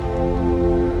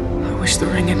the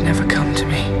ring had never come to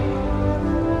me.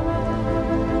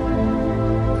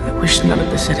 I wish none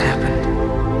of this had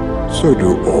happened. So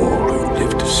do all who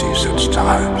live to see such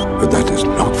times, but that is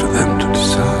not for them to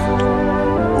decide.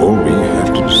 All we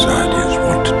have to decide is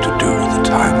what to do with the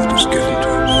time that is given to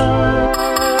us.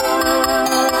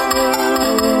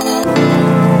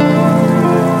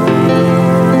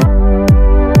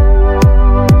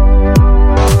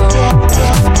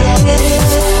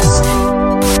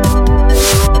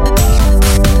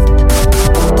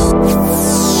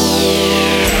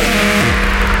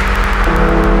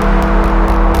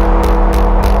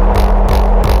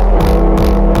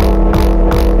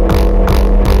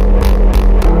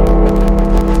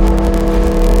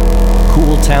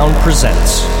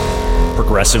 Presents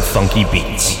Progressive Funky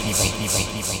Beats.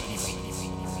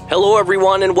 Hello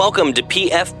everyone and welcome to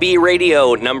PFB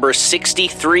Radio number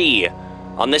 63.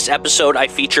 On this episode I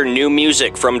feature new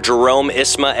music from Jerome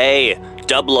Isma-Ae,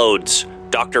 Dubloads,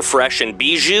 Dr. Fresh and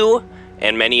Bijou,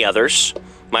 and many others.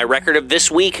 My record of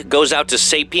this week goes out to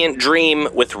Sapient Dream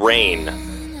with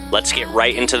Rain. Let's get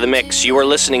right into the mix. You are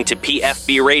listening to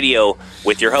PFB Radio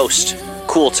with your host,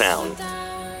 Cooltown.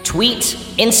 Tweet,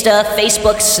 Insta,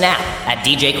 Facebook, Snap at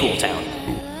DJ Cooltown.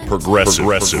 Progressive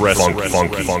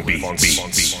funky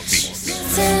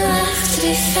beats. Nothing left to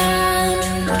be found.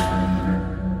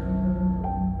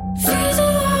 Fear the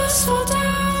walls fall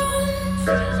down.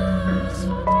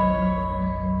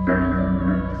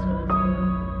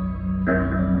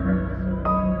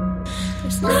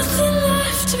 There's nothing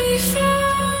left to be found.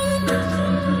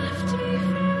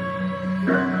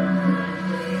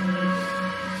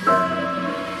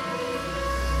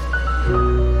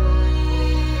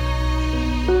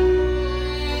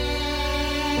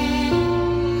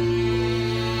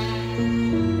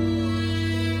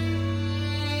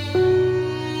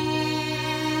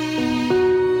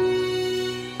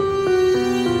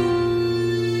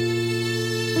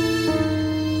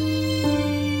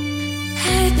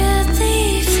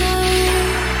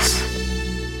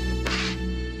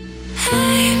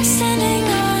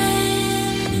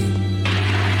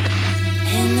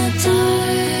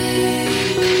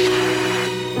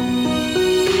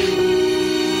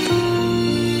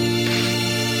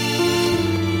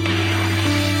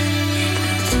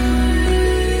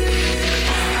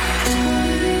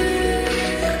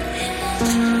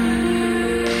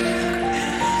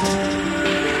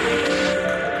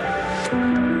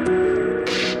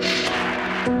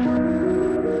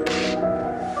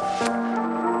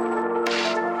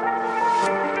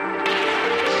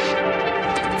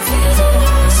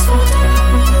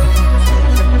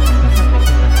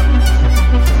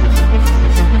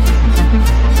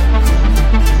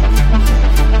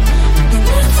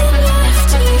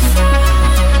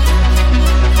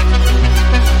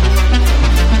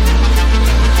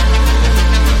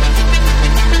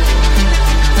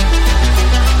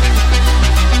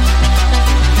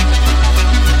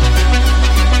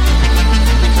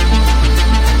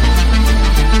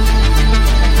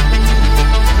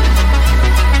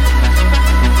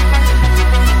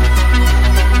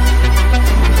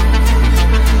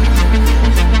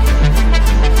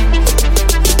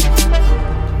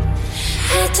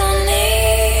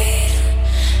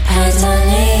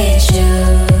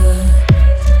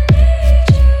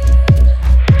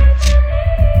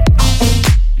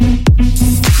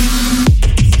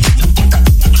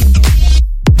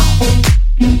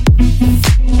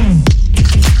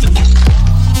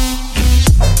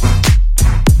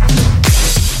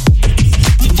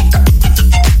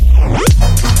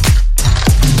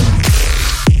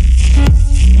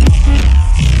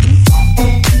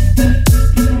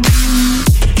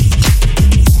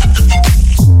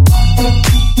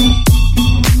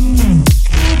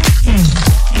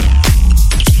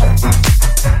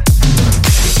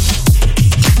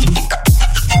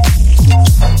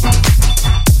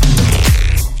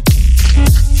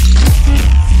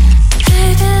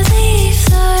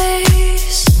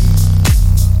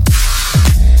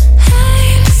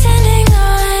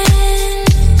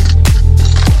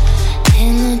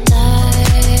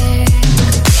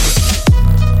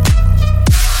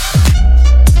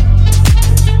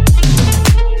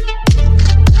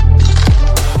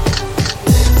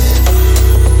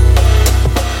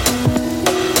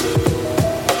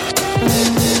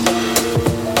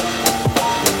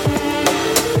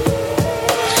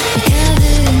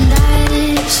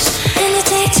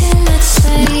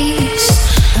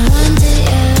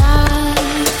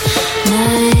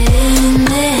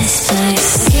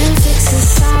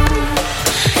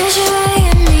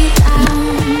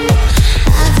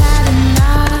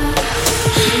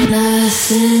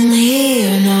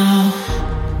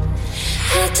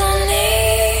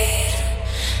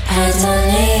 don't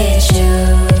need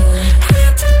you.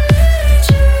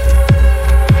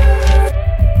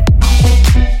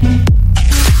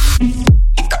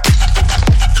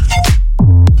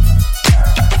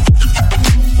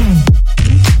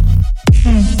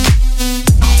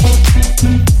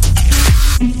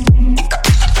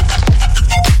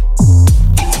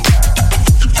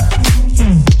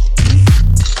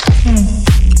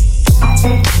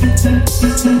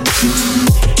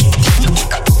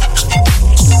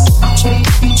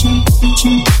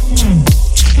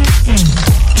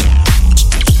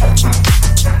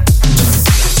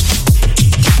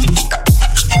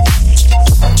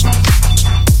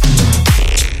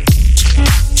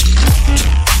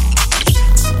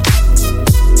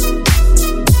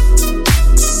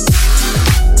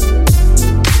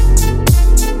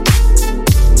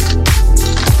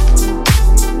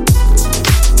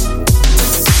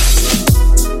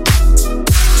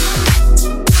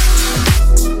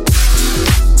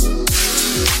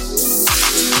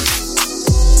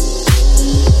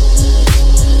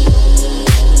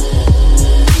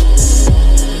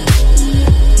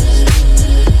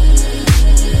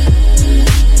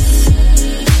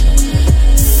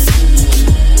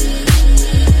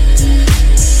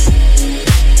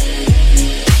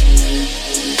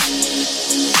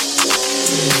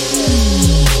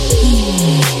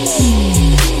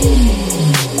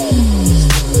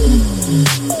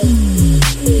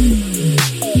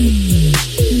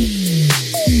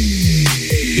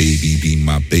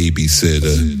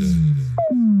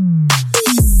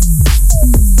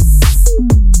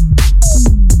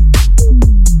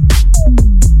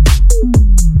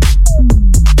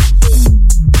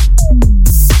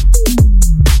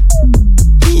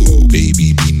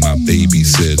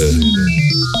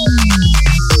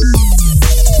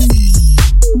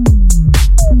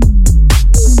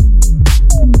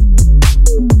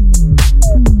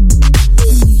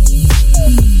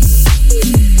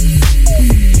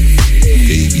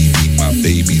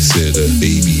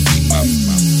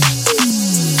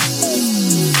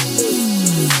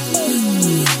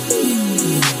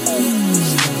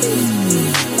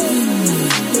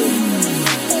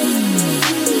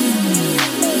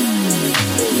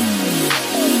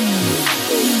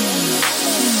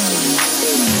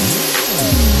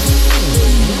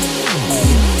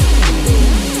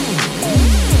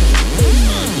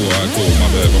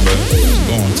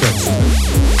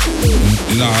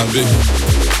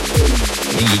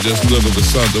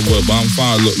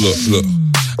 Look,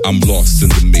 I'm lost in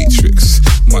the matrix.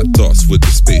 My thoughts with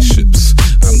the spaceships.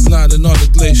 I'm gliding on the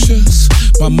glaciers.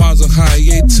 My mind's on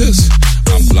hiatus.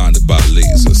 I'm blinded by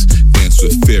lasers. Dance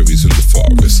with fairies in the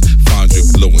forest. Find your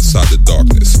glow inside the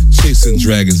darkness. Chasing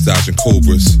dragons, dodging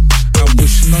cobras. I'm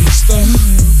wishing on a star.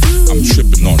 I'm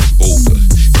tripping on a boulder.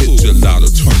 Hit gelato,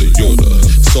 turn to Yoda.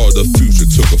 Saw the future,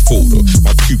 took a photo.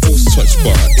 My pupils touched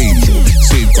by an angel.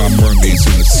 Saved by mermaids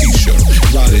in a seashell.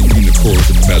 Riding unicorns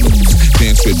and metals.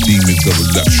 Dance with demons of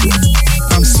Electra.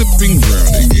 I'm sipping,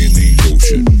 drowning in the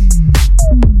ocean.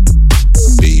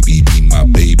 Baby, be my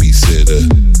babysitter.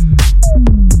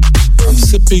 I'm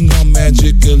sipping on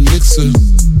magic elixir.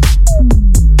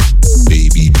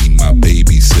 Baby, be my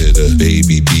babysitter.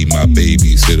 Baby, be my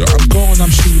babysitter. I'm going, I'm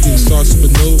shooting stars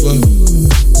supernova.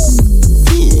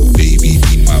 Ooh, baby,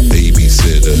 be my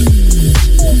babysitter.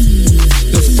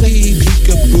 The flame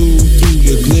peekaboo through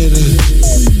your glitter.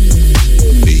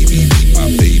 Baby, be my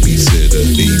babysitter.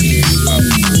 Baby, be my.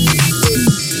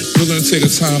 We're gonna take a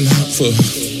time out for.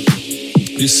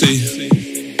 You see.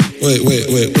 Wait, where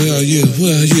are you?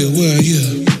 Where are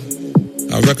you?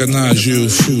 I recognize you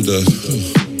through the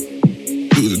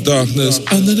darkness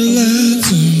under the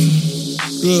lantern.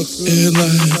 Look in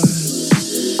light.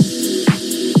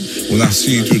 When I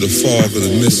see you through the fog of the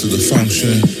mist of the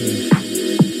function,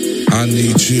 I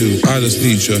need you. I just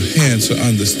need your hand to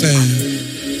understand.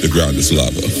 The ground is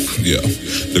lava. Yeah,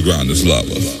 the ground is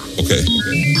lava. Okay,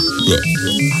 look.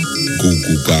 Goo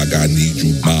goo gaga, need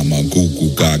you, mama. Goo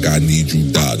goo gaga, need you,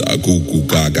 dada. Goo goo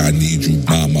gaga, need you,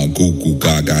 mama. Goo goo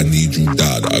gaga, need you,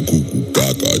 dada. Goo goo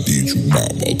gaga, need you,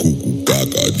 mama. Goo goo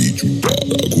gaga, need you,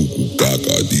 dada. Goo goo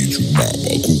gaga, need you,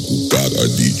 mama. Goo goo gaga,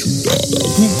 need you, dada.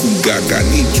 Goo goo gaga,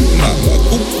 need you, mama.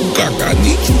 Goo goo gaga,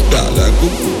 need you, dada. Goo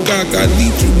goo gaga,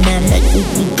 need you, mama. Goo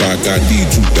goo gaga,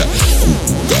 need you, dada. Goo goo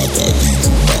gaga, need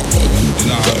you, mama. Goo goo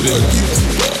gaga, need you,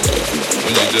 dada.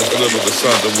 When you just live with the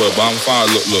sun, the world, but I'm fine.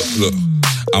 Look.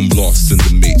 I'm lost in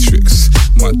the matrix.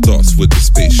 My thoughts with the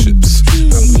spaceships.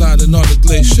 I'm gliding on the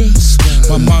glaciers.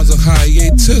 My mind's on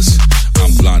hiatus.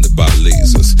 I'm blinded by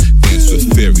lasers. Dance with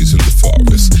fairies in the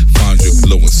forest. Find your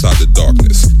glow inside the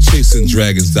darkness. Chasing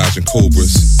dragons, dodging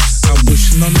cobras. I'm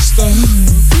wishing on a star.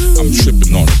 I'm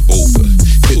tripping on a boulder.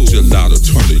 Hit gelato,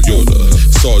 turn to Yoda.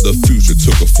 Saw the future,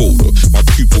 took a photo. My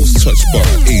pupils touched by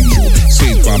an angel.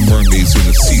 Saved by mermaids in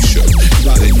a seashell.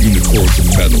 Riding unicorns and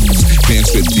metals.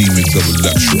 Dance with demons of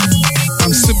Electra.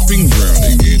 I'm sipping,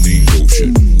 drowning in the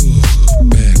ocean.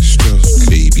 Backstroke.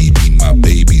 Baby, be my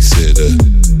babysitter.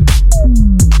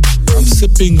 I'm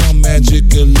sipping on magic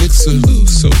elixir. Ooh,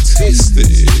 so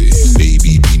tasty.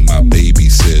 Baby, be my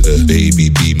babysitter.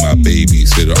 Baby, be my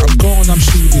babysitter. I'm gone, I'm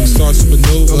shooting stars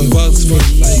supernova. Buzz for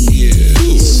light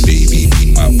years. Baby,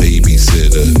 be my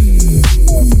babysitter.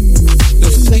 The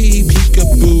flame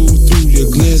peekaboo through your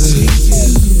glitter.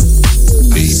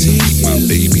 Baby, be my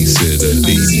babysitter.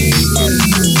 Baby, be my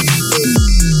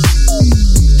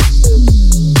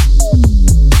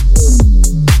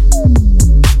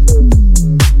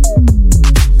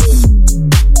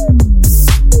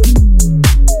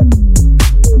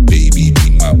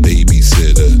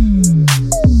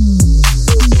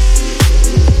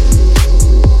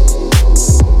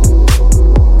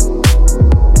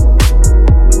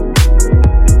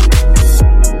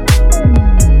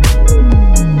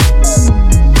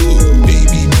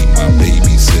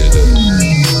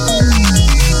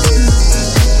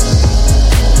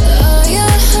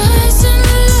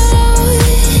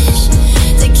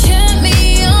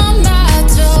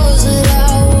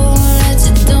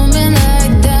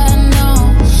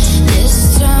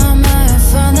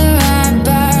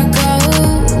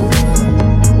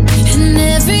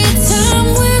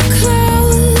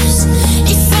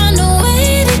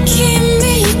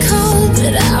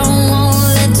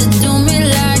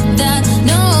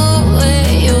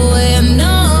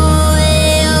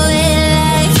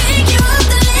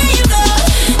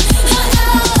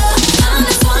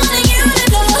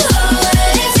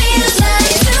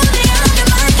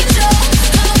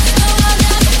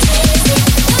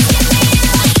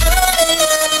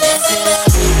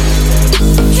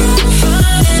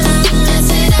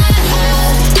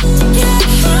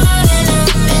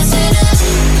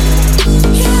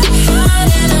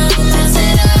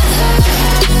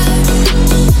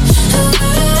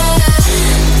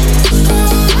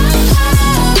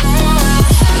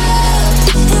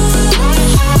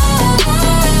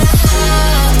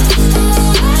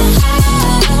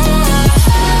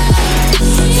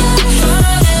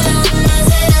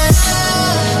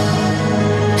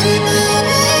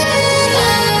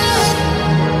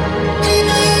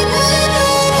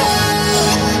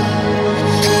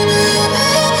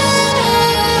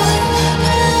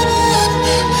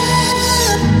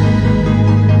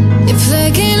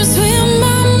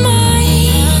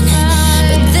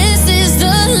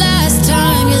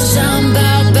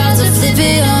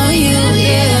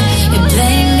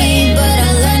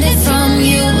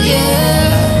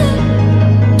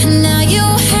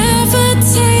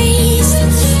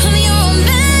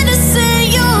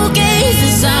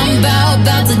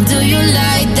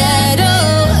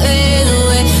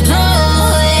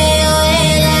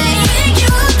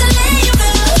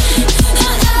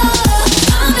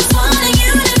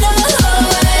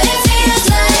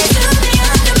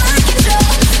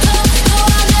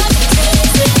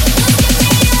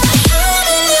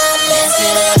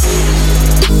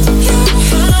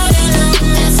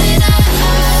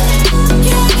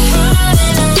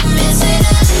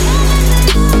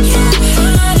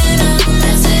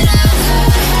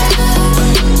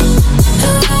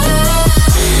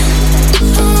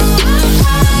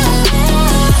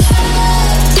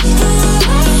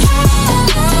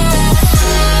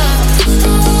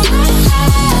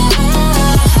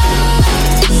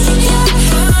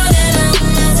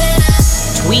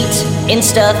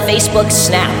Insta, Facebook,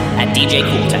 Snap at DJ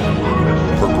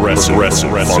Cooltown. Progressive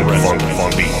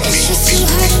funk beats. It's just too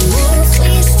hard to move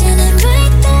when you're standing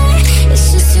right there. It's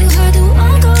just too hard to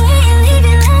walk away and leave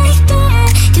it like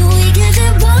that. Can we give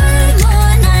it one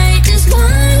more night? Just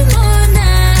one more night.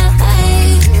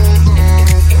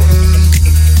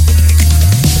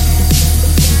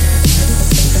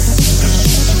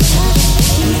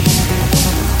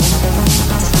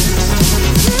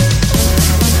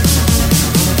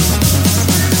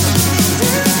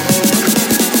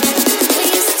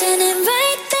 We're standing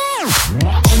right there.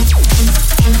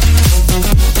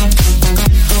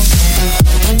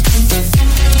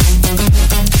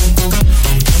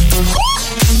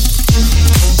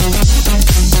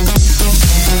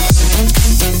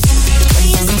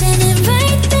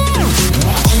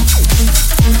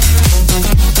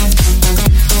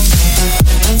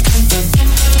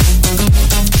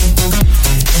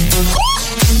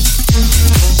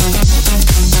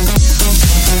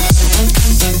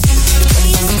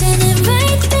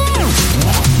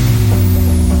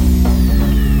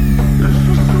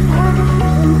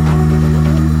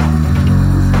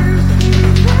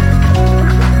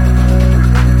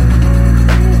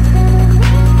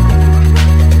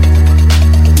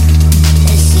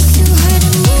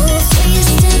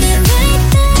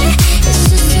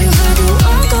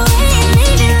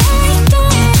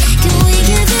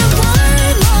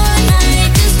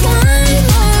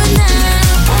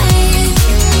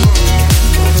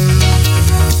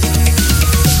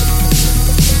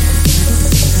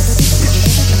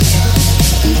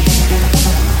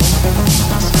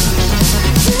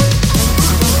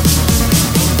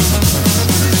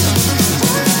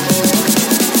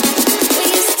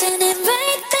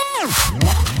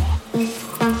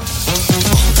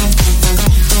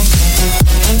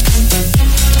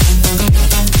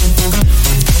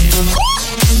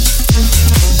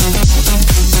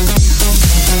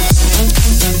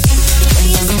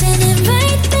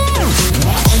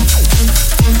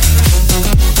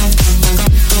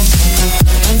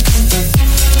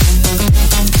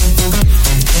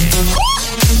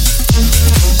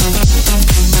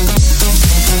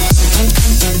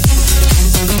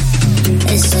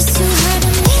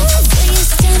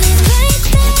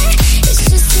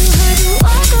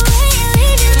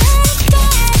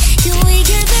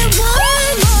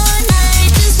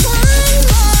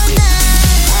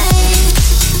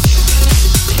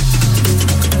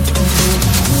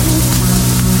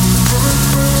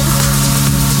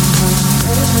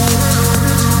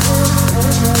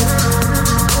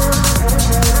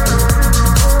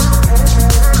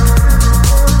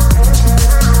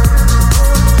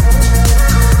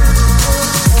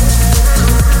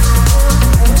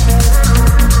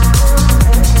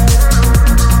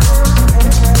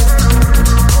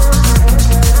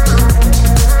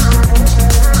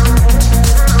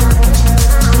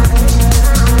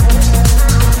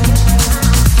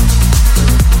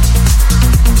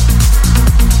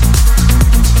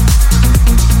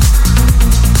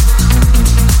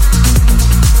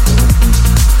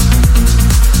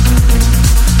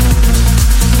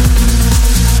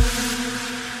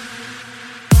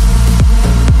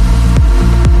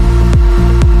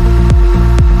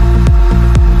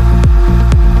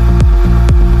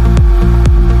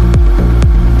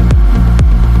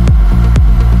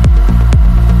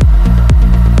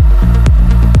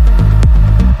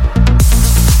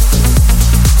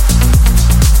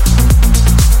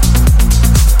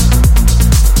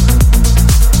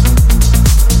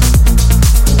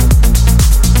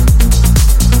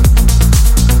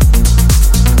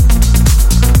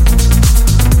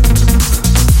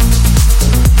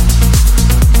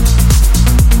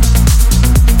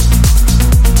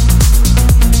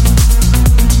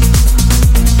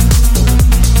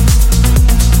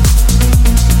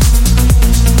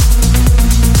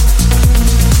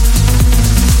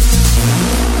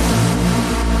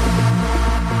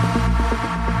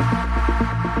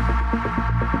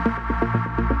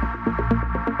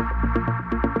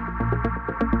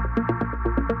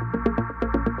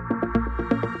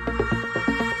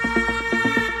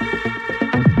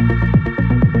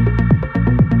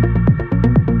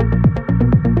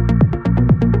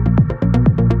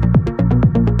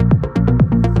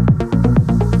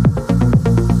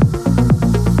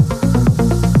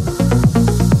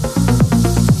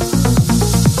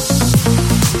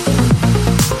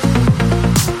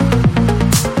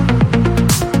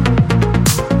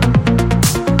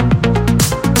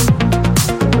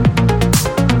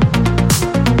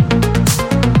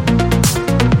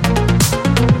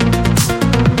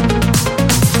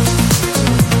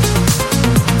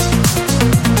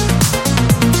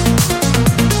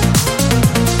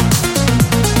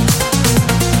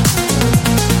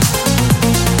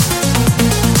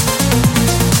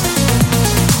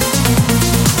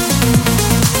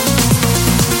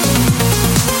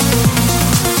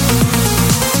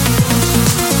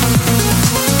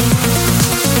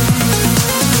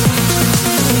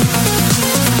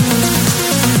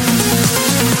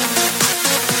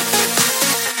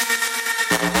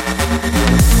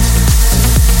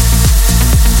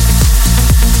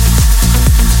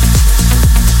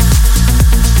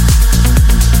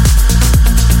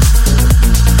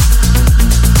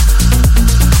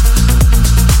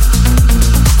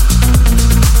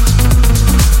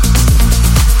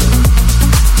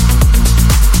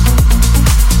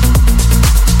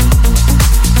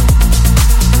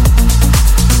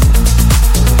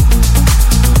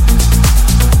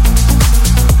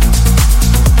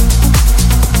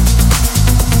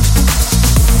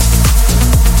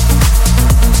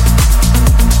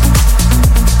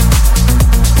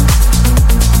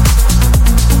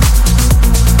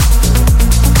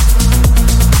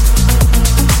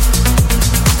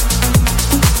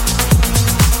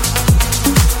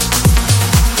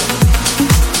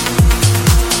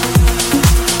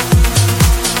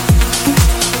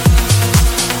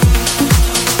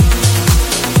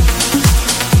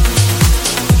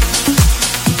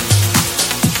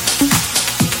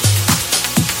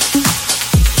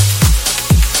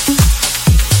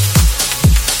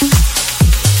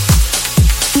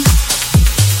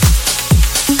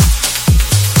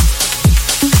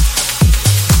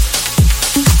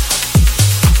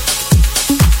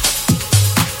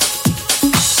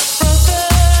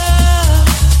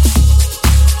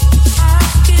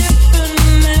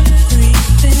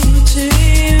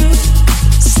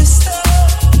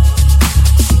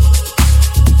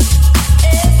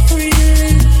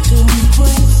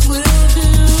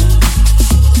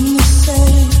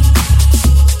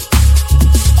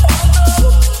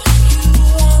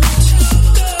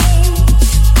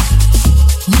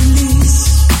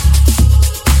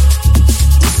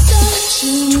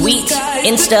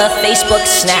 Insta, Facebook,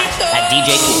 Snap at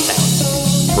DJ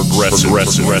Cooltown. Progressive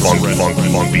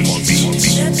funk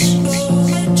beats.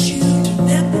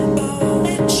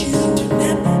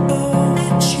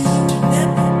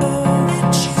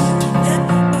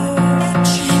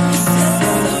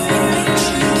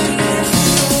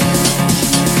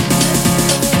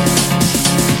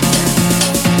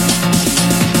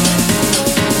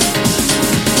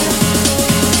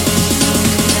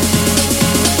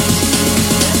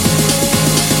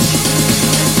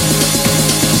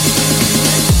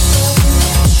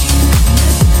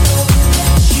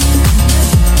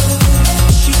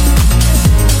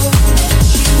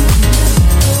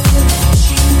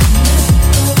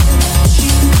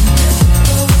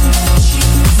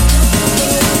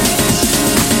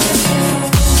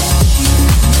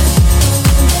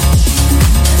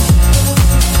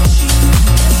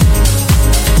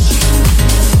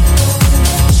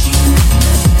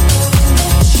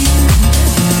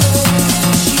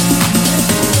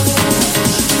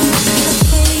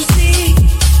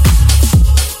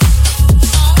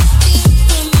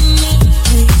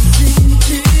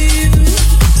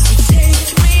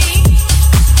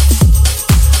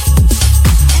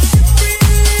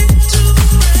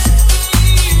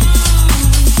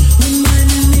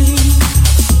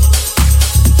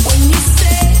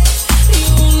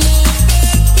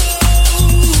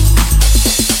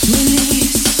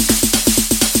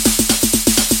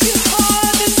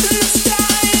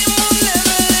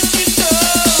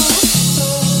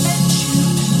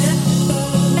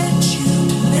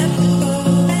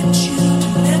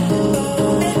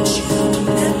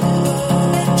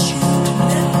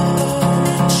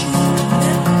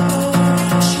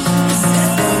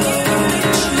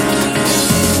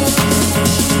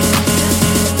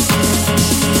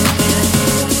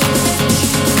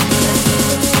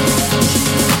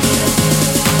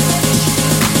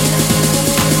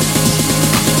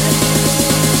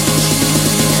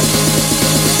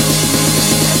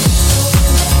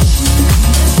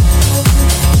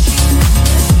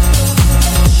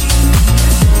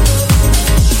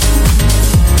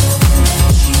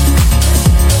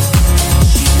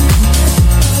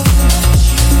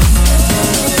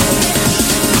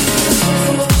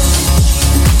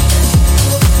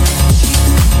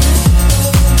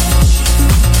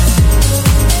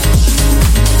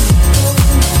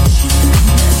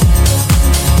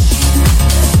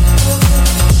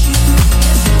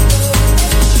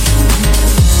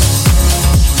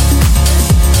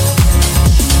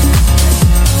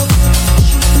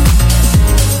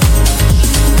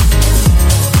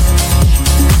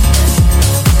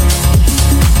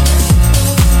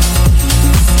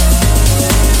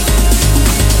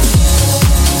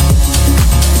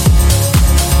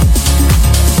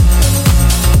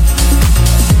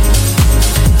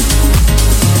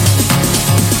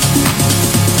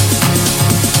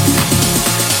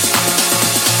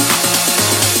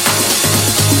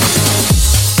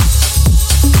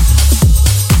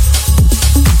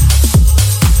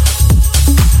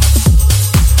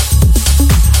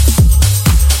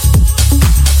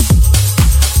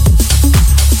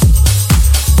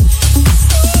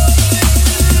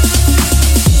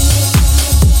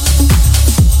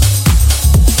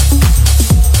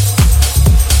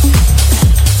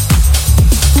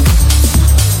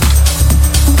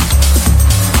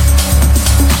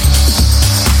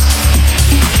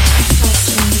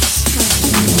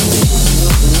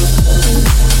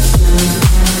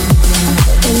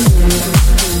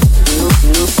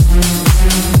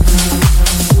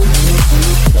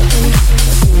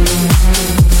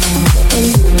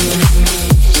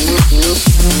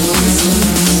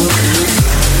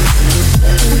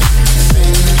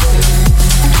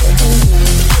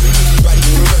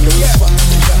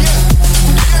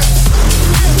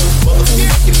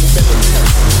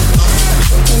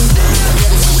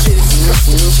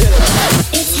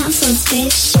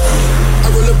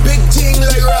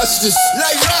 Rastas,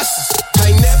 like Rastas.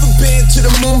 I ain't never been to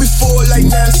the moon before like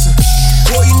NASA.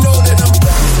 Boy, you know that I'm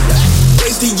blasted.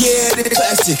 Raise the year to the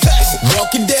classic.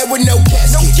 Walking there with no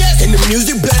casket. And the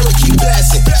music blaring, keep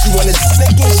blasting. She wanna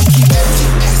snake and she keep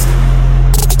asking.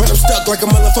 But I'm stuck like a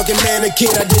motherfucking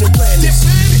mannequin. I didn't plan this.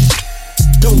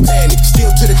 Don't panic, still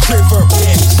to the crib for a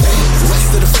panties.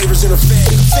 Rest of the favors in a fan.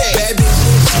 Bad bitch.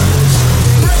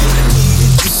 I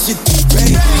needed this shit to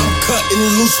pay. I'm cutting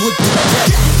loose with the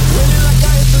pay. Running like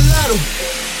I hit the lotto.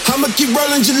 I'ma keep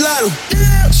rolling gelato.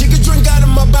 She can drink out of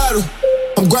my bottle.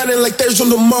 I'm grinding like there's no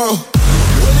tomorrow.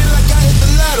 Running like I hit the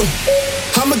lotto.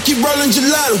 I'ma keep rolling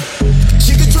gelato.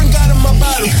 She can drink out of my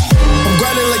bottle. I'm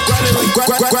grinding like grind.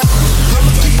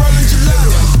 I'ma keep rolling gelato.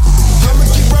 I'ma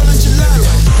keep rolling gelato.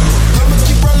 I'ma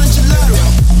keep rolling gelato.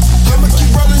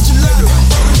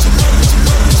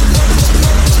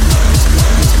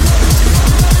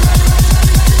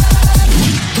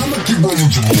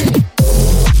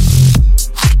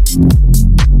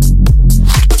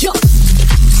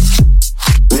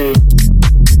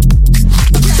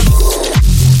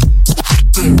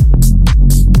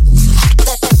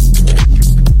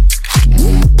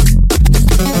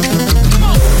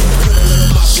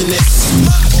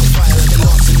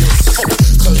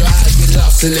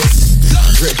 arsonist.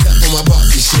 Dripped up on my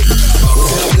bossy shit.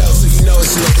 Down low, so you know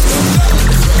it's lit.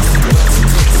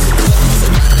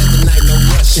 At the night, no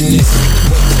rushing this.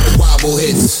 Wobble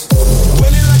hits.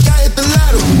 Winning like I hit the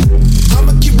lotto.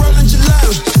 I'ma keep rolling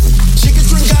gelato. She can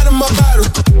drink out of my bottle.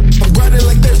 I'm grinding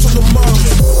like there's no tomorrow.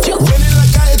 Winning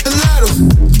like I hit the lotto.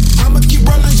 I'ma keep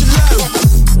rolling gelato.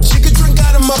 She can drink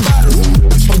out of my bottle.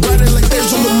 I'm grinding like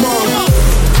there's no tomorrow.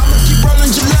 I'ma keep rolling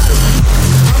gelato.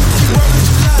 I'ma keep rolling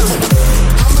gelato.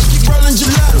 I'ma keep rolling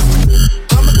gelato.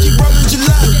 I'ma keep rolling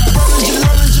gelato. Rolling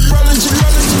gelato, rolling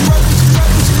gelato, rolling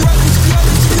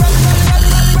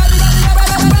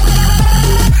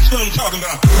What I'm talking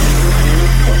about.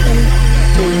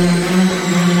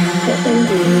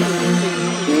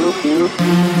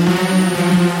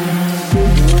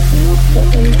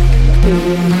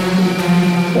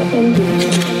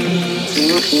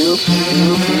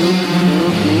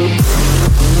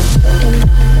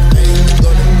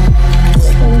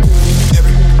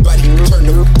 Everybody turn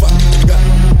the fuck up.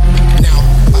 Now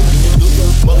I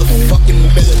lose motherfucking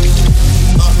melody.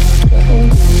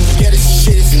 Yeah, this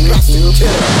shit is awesome.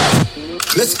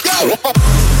 Let's go.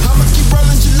 I'ma keep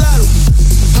rolling gelato.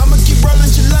 I'ma keep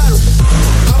rolling gelato.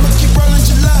 I'ma keep rolling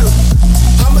gelato.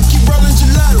 I'ma keep rolling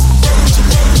gelato.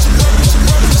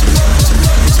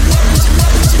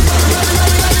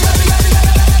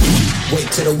 Wait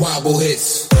till the wobble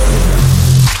hits.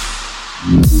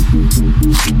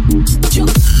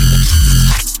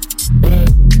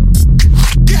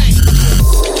 Gang.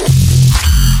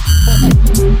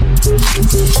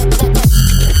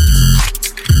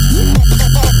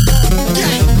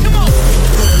 Come on.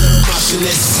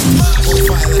 Motionless. On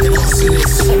fire like an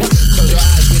arsonist. Close your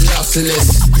eyes, get lost in this.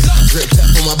 Dripped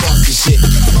up on my bossy shit.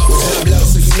 Down low,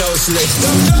 so you know it's lit.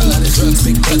 A lot of drugs,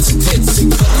 big butts and tits. At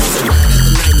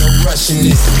the night, no rushing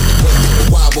this.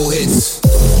 Wobble hits.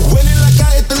 Winning like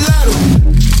I hit the lotto.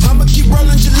 I'ma keep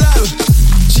rolling gelato.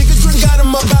 She can drink out of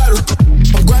my bottle.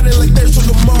 I'm grinding like there's no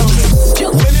tomorrow.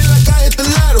 Winning like I hit the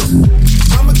lotto.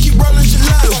 I'ma keep rolling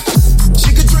gelato.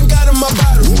 She can drink out of my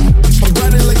bottle. I'm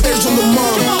grinding like there's no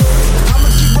tomorrow. I'ma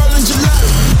keep rolling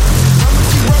gelato. I'ma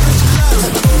keep rolling gelato.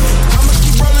 I'ma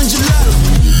keep rolling gelato.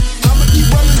 I'ma keep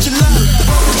rolling gelato.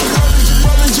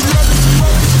 Rolling gelato.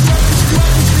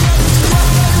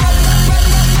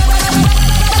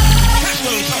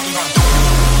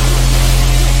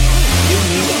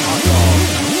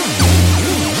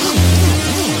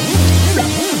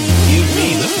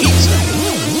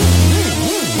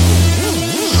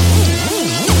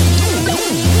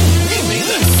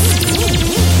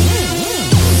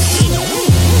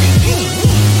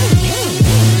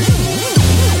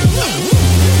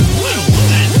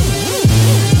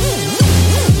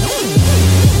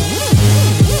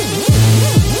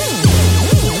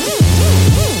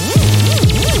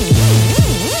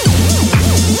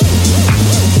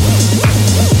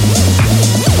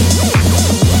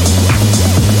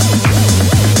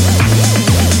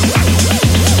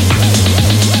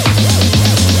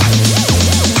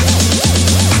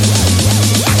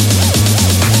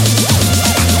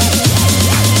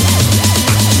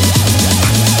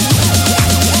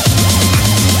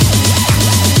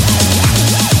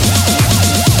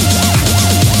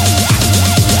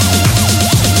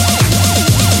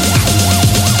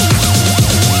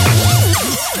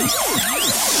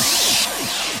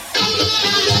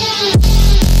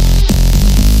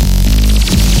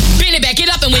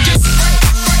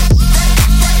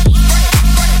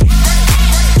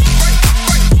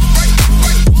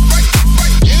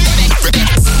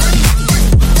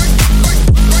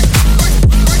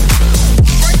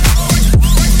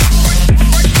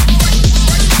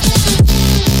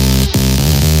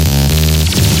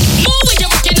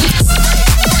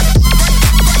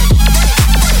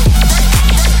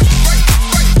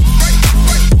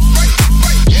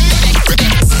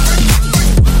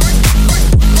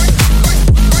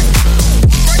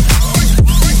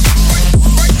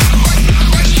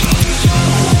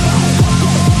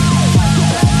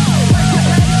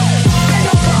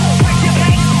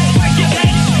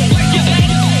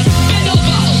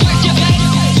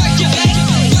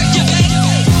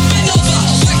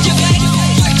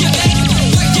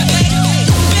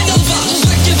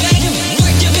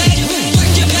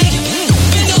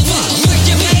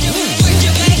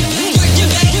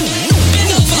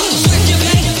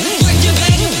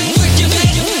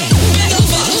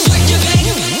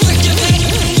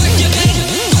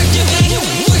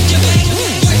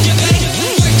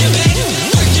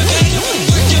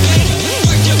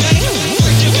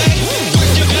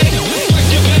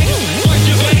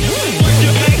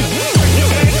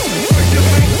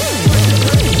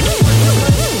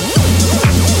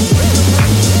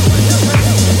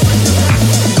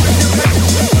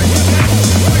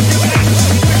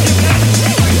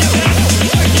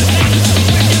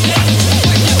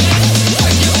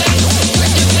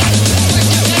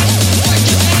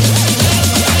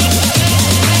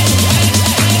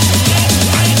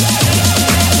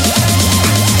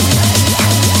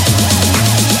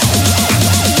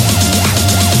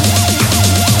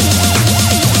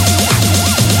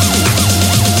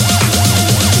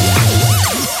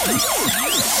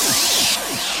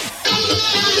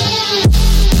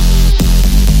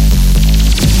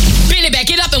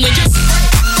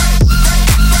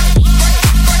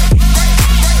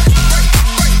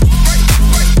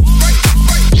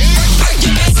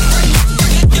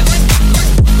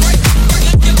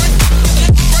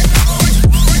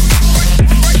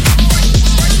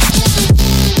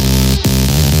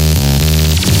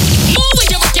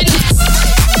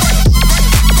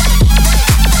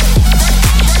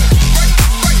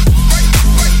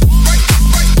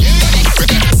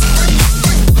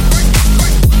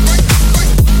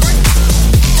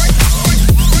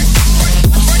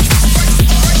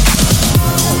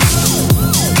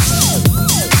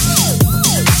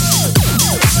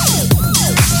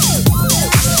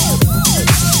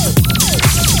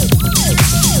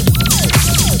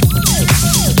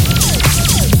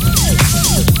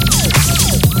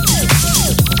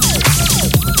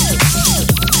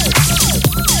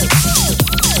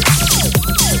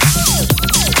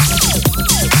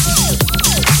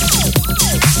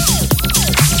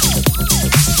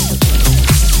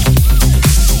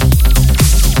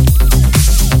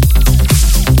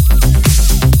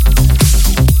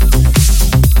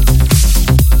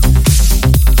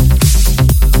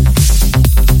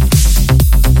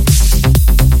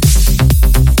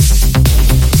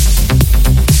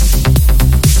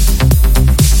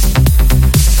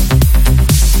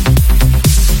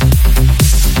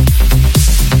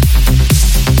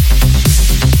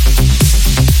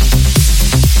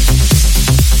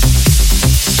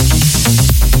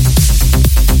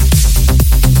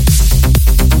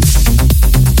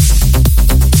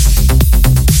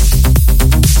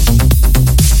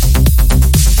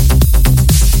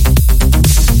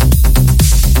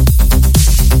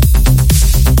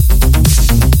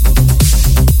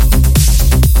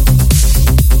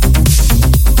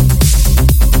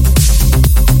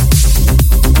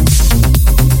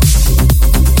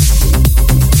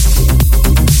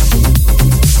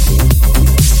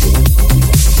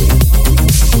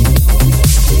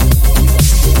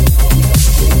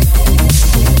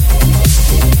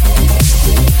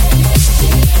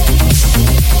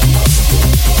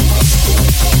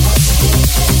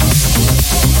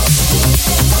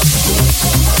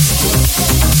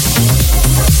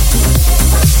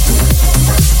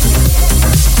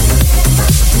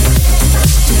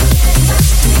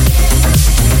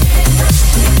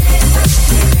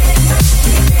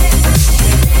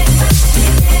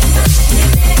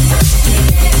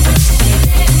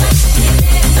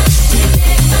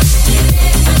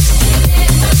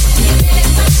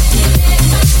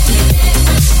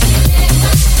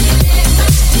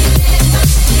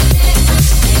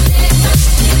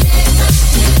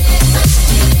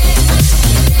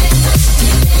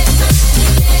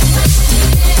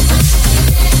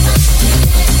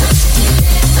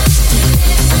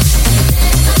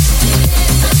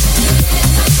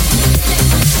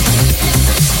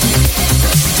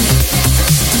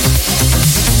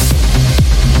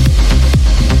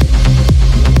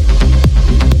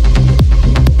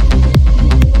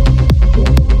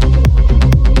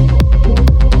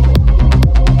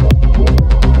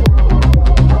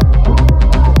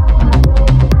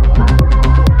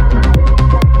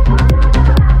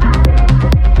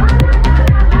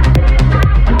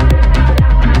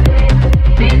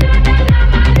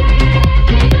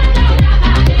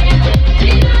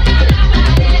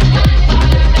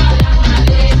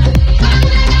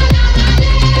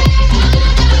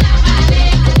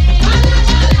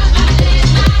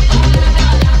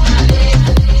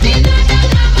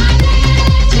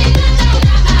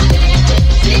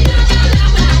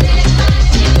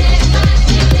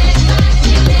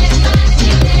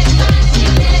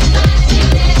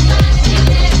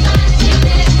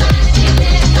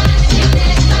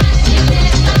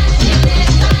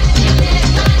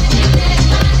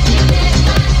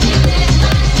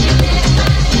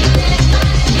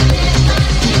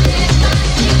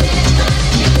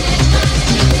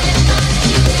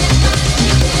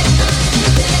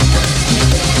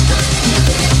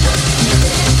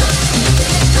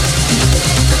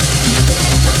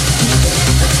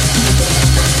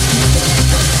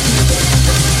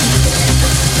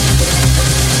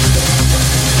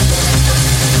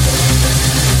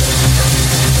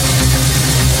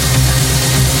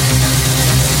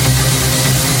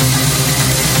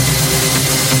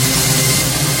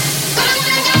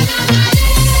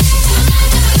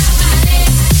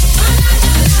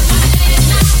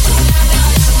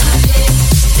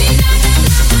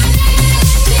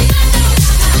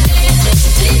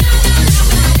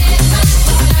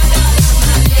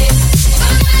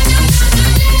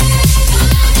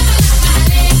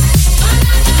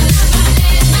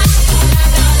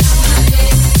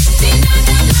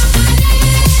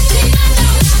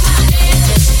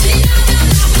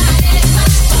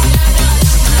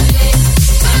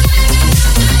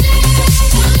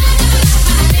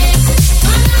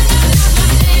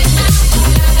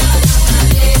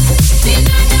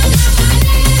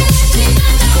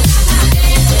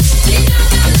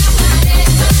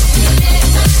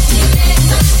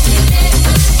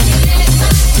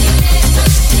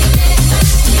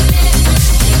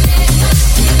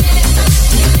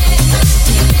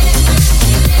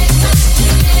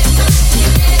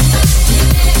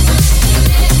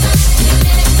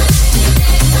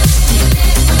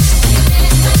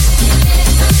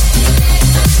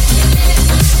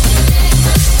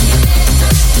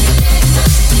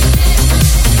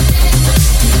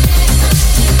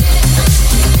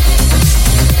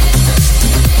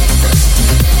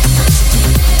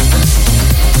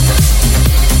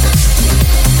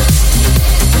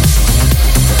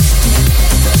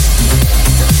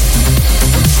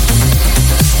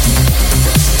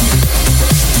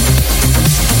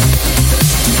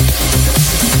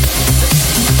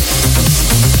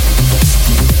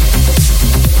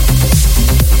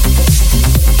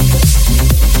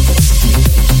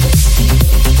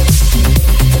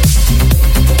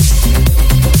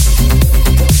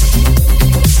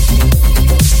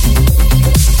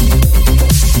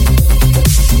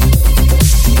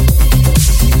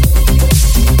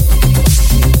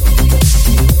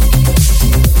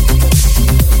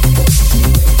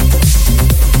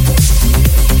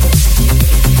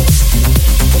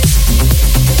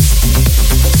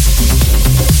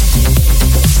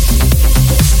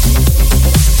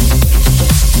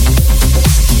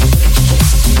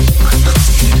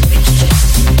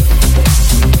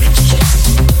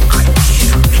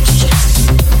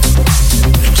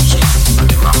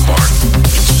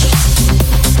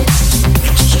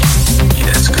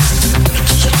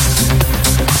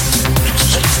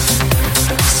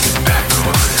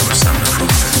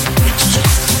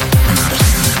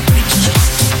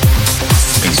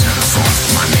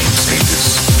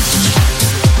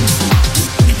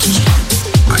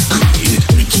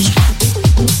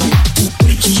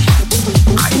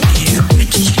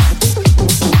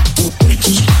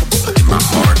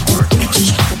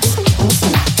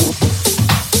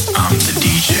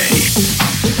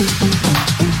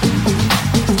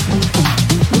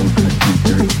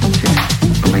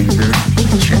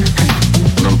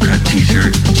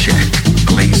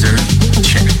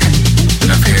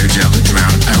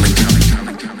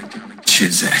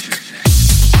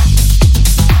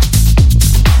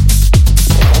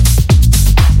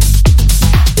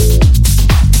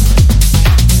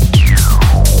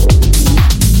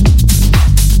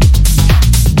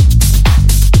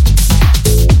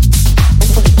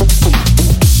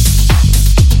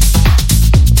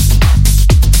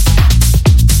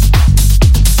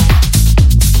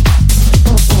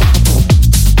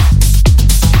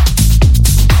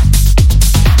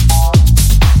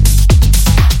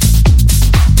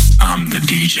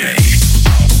 DJ.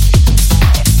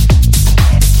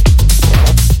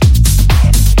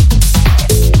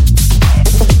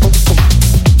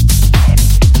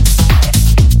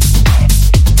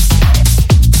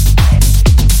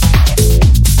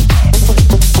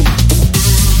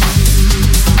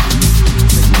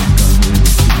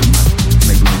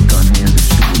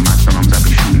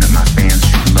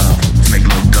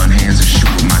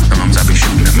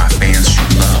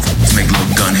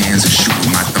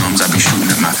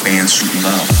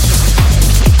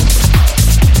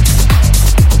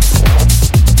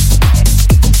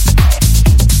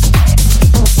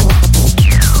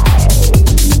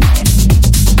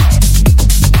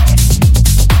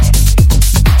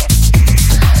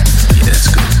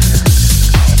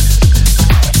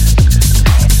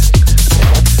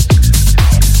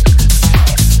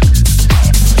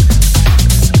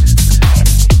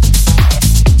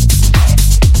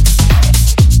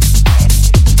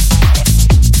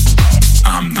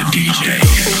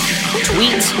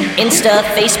 Insta,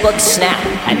 Facebook, Snap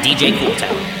at DJ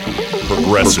Cooltown.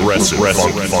 Progressive,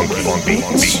 funk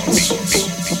beats.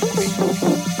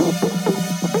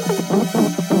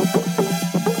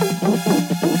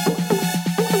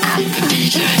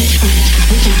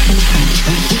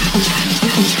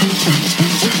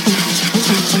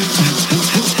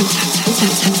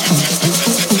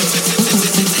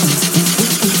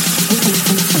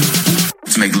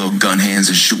 Let's make little gun hands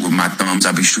and shoot with my thumbs.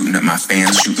 I'll be shooting at my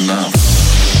fans, shooting love.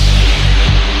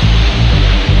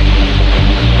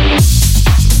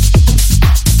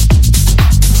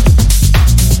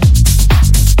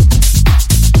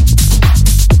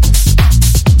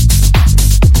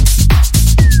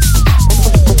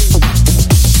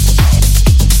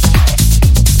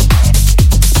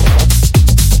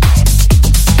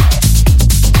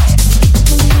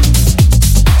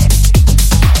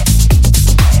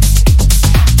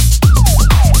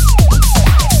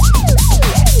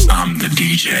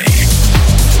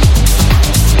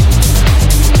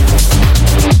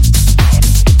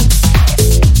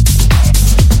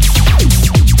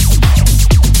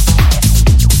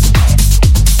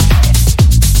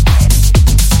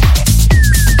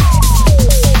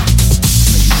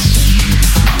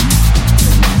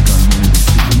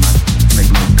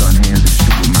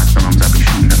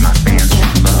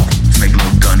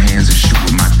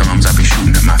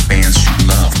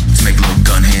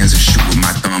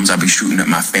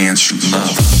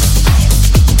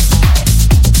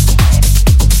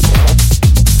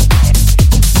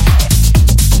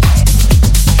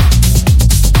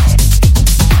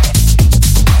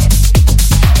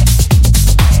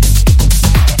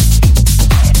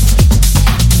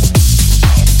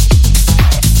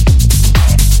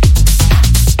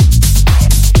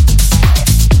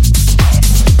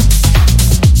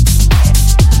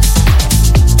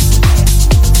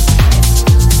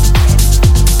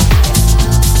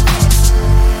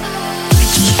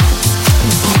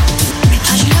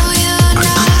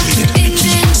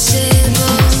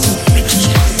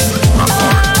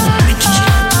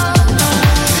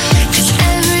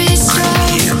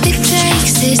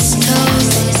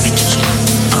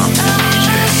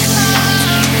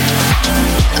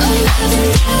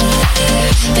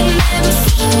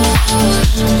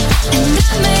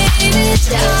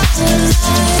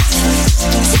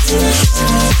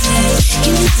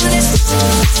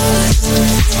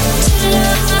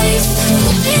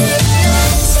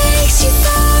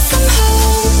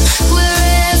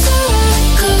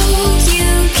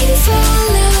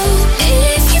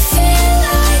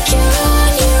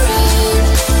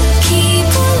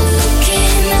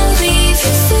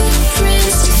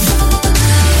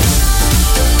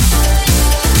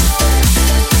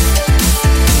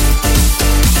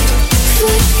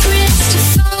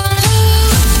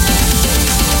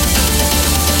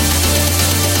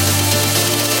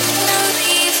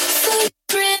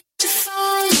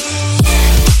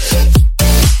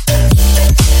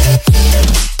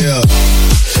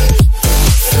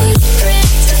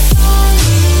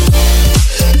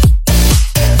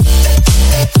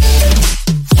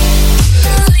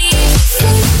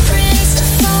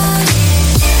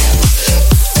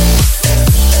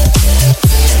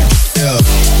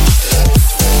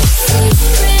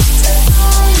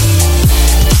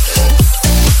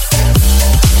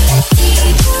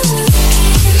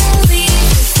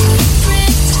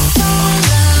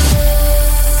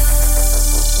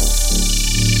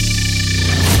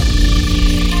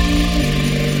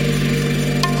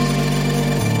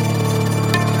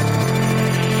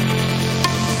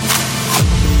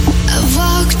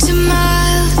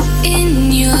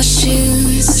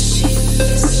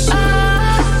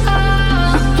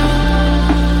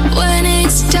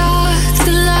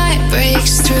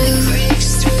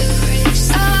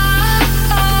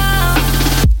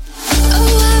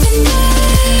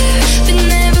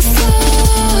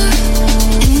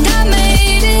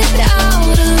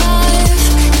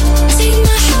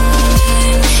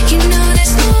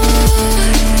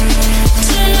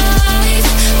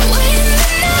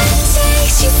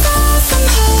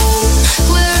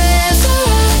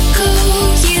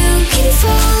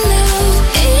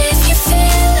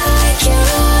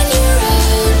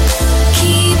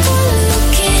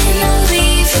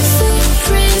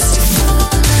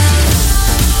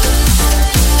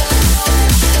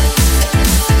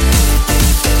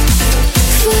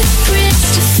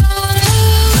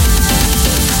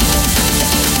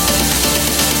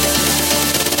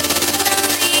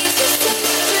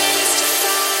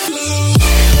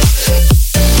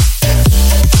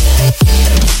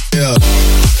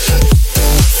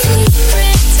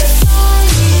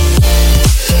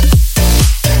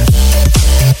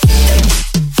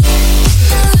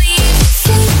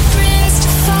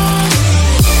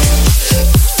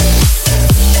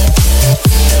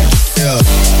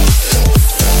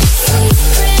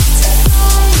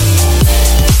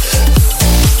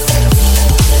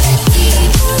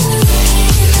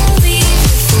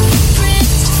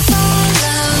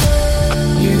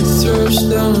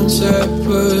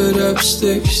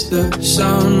 sticks. The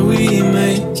sound we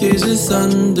make is a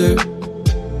thunder.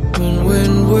 When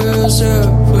wind whirls up,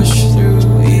 push through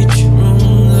each room.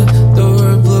 The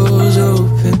door blows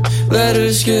open,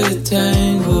 letters get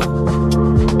tangled.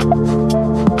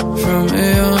 From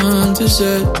A on to Z,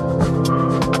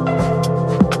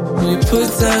 we put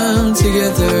them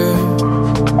together.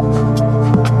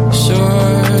 So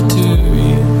hard to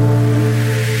read.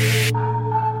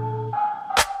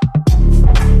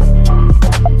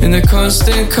 In the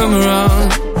constant come around,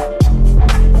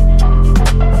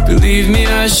 believe me,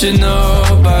 I should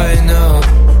know by now.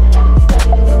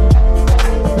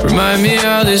 Remind me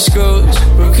how this goes.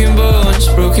 Broken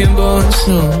bones,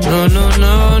 no, no, no,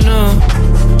 no, no.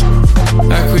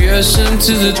 Acquiescent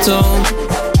to the tone.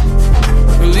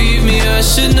 Believe me, I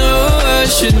should know, I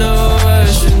should know, I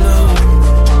should know.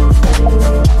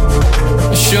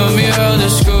 Show me how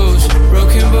this goes.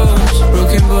 Broken bones,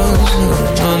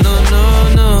 no, no, no,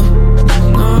 no,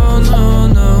 no, no,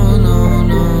 no, no,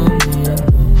 no.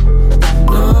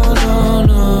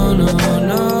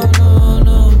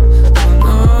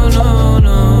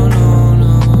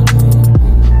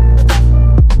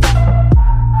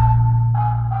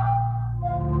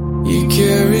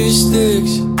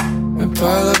 Sticks and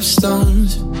pile up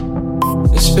stones.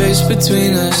 The space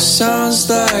between us sounds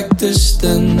like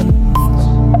distance.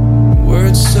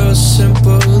 Words so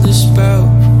simple to spell.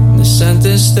 The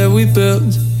sentence that we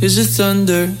built is a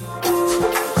thunder.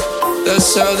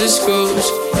 That's how this goes.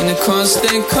 In a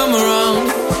constant come around.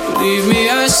 Believe me,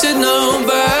 I should know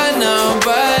by now,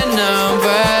 by now,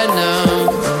 by now.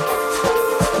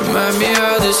 Remind me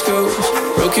how this goes.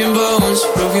 Broken bones,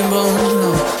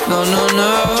 no, no, no,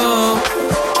 no.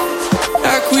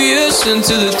 Acquiescent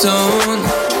to the tone.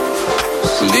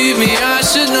 Believe me, I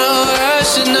should know, I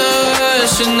should know, I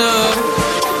should know.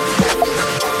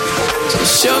 So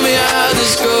show me how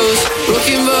this goes.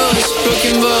 Broken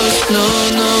bones, no,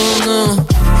 no, no.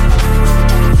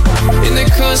 In the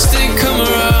constant come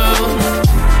around.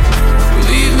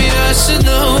 Believe me, I should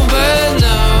know by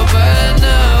now, by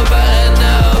now, by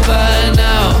now, by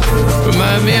now.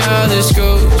 Remind me how this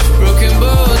goes. Broken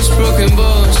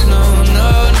bones, no,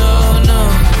 no, no, no.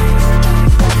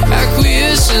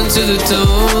 Acquiescent to the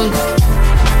tone.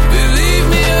 Believe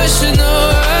me, I should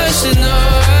know, I should know,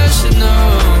 I should know.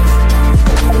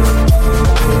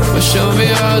 But show me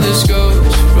how this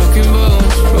goes. Broken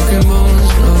bones,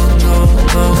 no, no,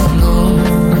 no, no,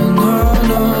 no,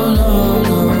 no, no,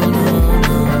 no.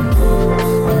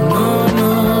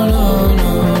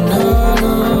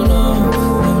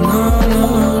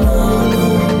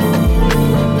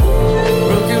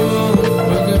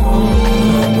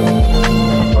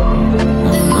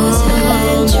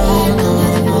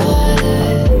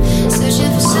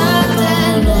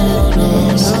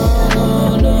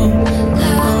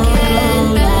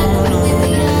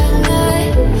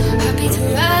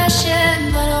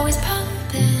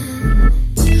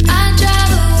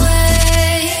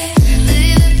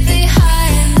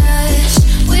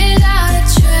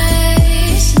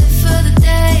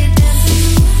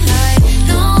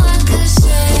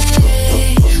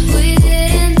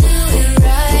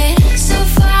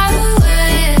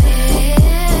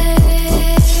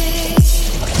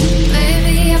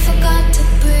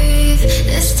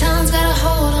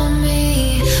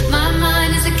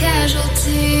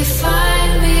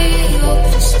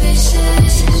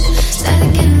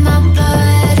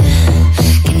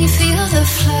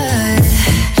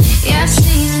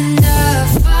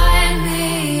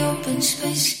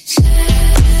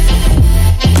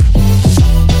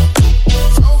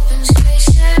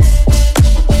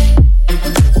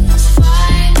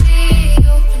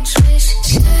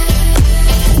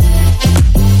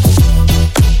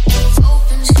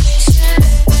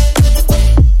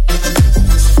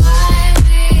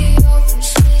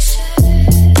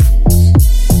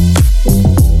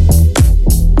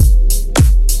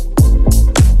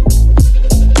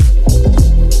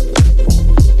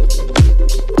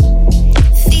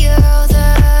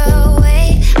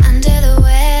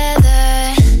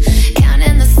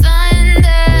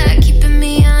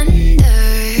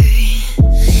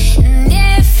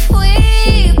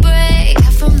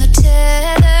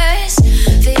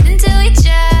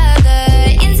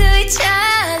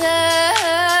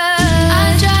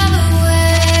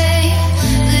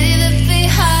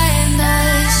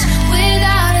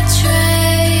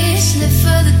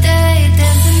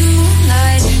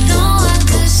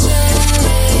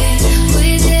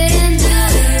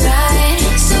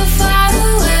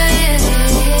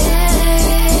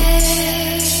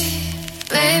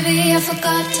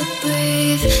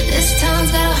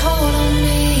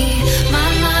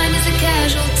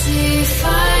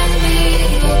 Find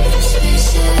me.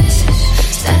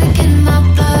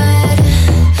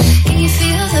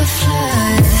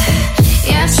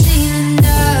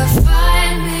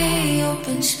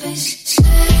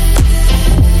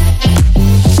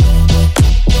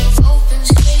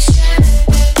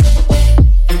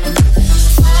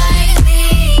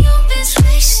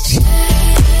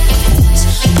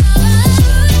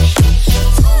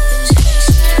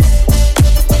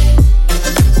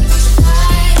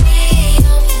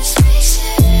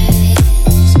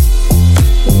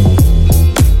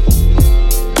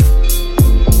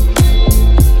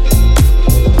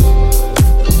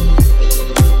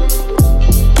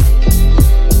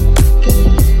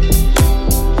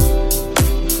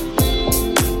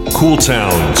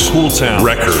 Cool Town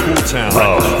record of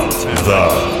the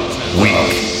week.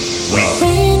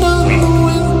 Rain on the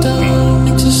window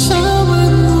makes a sound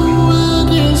when the world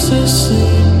is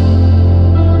asleep.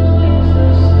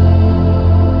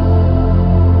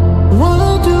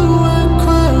 Why do I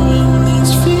cry when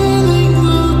these feelings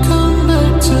will come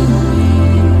back to me?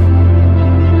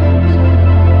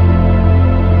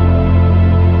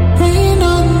 Rain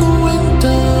on the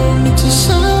window makes a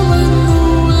sound when the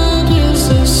world is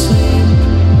asleep.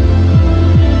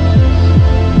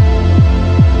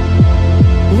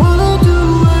 Why do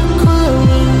I cry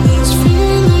when these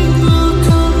feelings will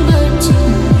come back to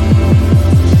me?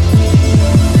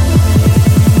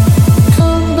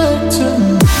 Come back to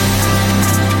me.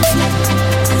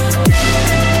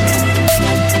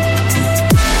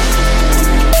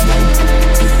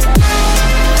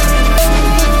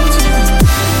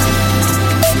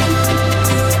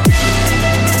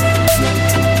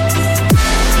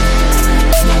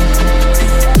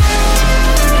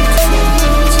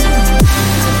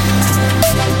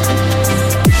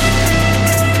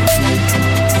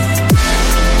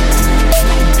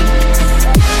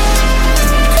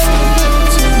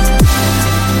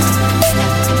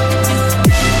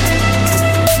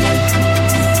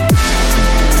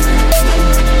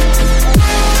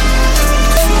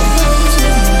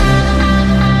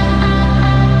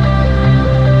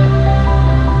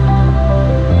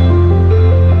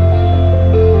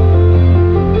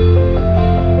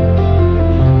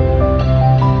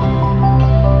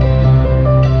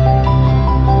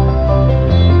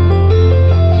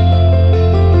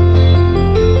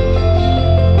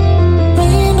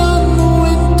 Rain on the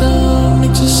window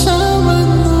makes a sound when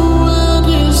the world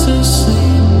is asleep.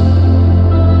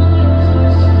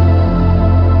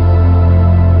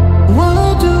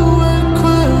 Why do I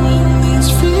cry when these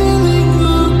feelings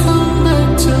will come back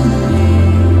to me?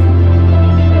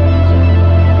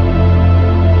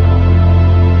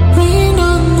 Rain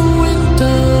on the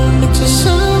window makes a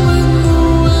sound when the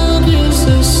world is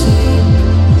asleep.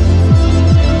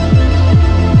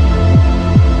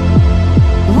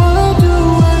 Why do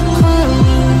I cry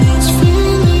when these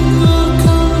feelings will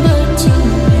come back to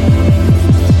me?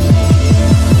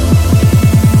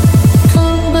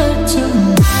 Come back to me. Come back to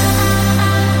me.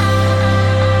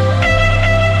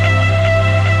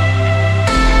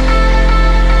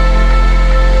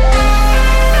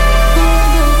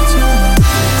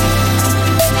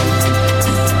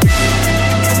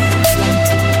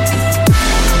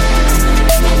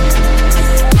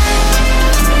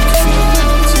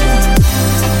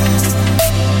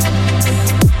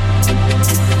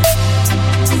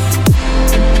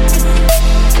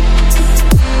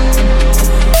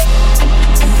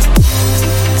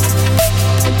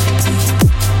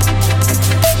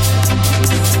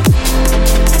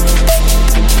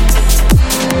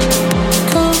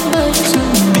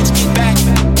 Bitch, get back. Get back. Bitch, get back.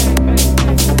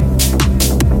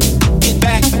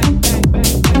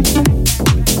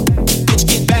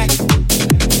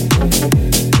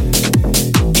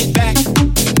 Get back.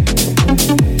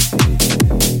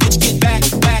 Bitch, get back,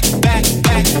 back, back,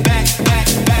 back, back, back,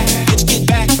 back. Bitch, get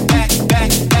back, back,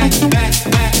 back, back,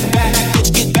 back, back, back. Bitch,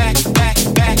 get back, back,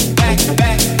 back, back,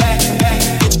 back, back, back.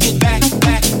 Bitch, get back,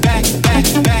 back, back, back,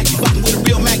 back. You fucking with a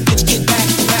real Mac, bitch, get back,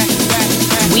 back, back,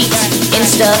 back. Tweet,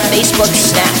 Insta, Facebook,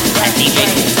 Snap at DJ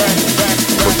Cooltown.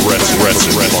 Progressive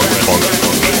funk.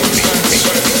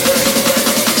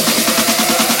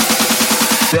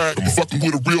 Back, I'm fucking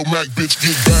with a real Mac, bitch,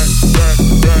 get back, back,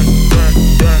 back, back,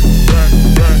 back, back,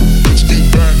 back, bitch, get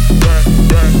back, back,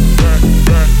 back, back,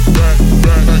 back, back,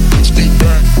 back, bitch, get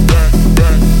back, back,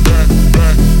 back, back,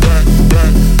 back, back,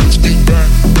 back, bitch, get back,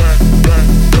 back, back,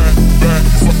 back, back,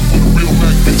 fucking with a real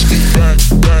Mac, bitch, get back,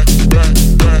 back, back,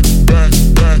 back, back,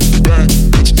 back, back,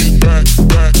 bitch, get back,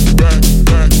 back, back,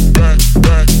 back,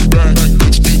 back, back, back,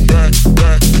 bitch, get back,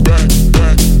 back, back,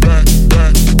 back, back,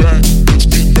 back, back, bitch,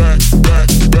 get back, back,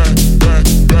 back, back,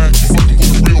 back, fucking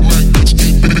with a real Mac, bitch,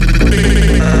 get back.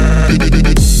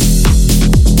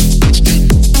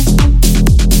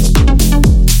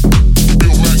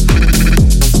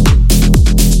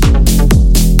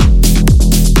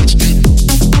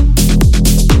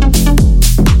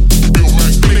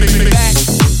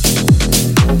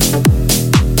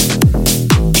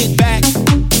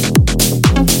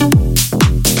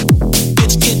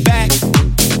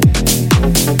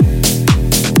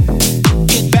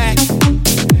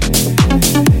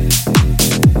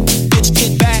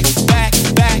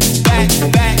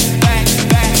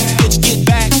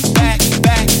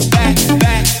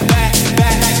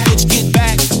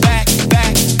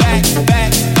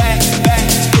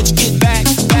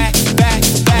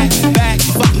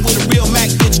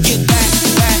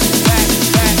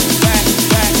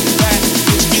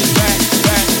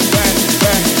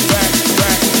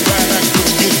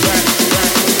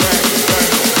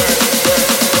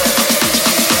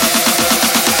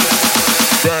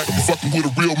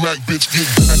 Mac, bitch,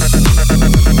 get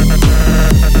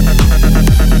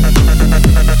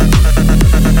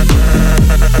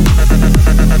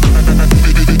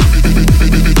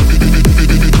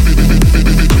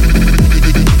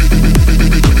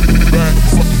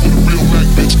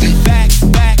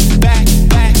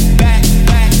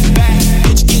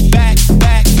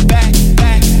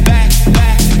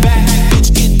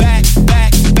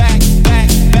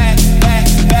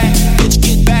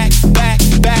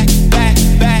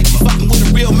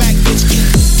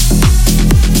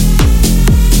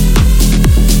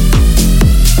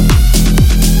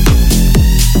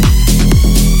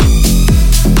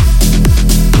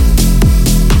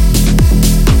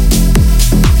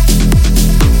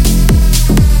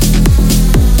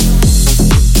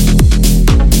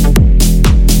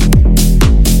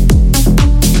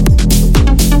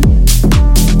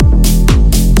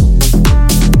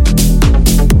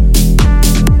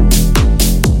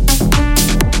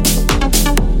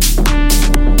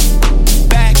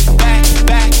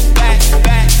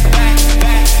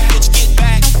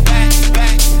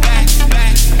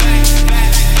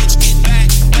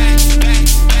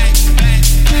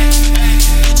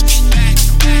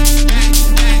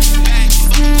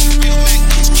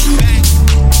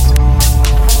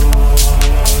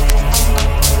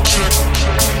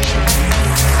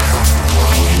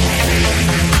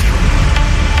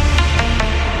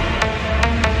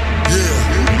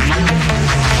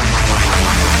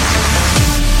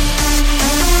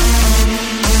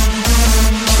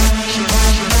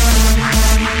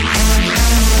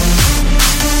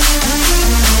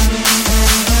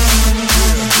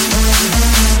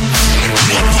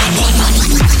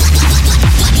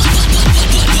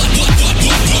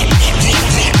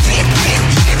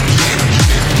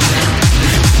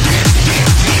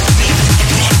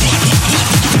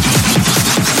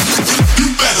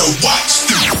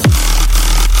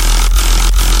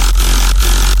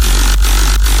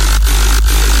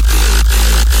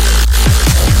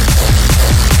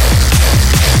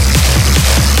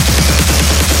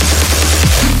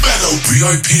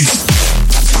VIP.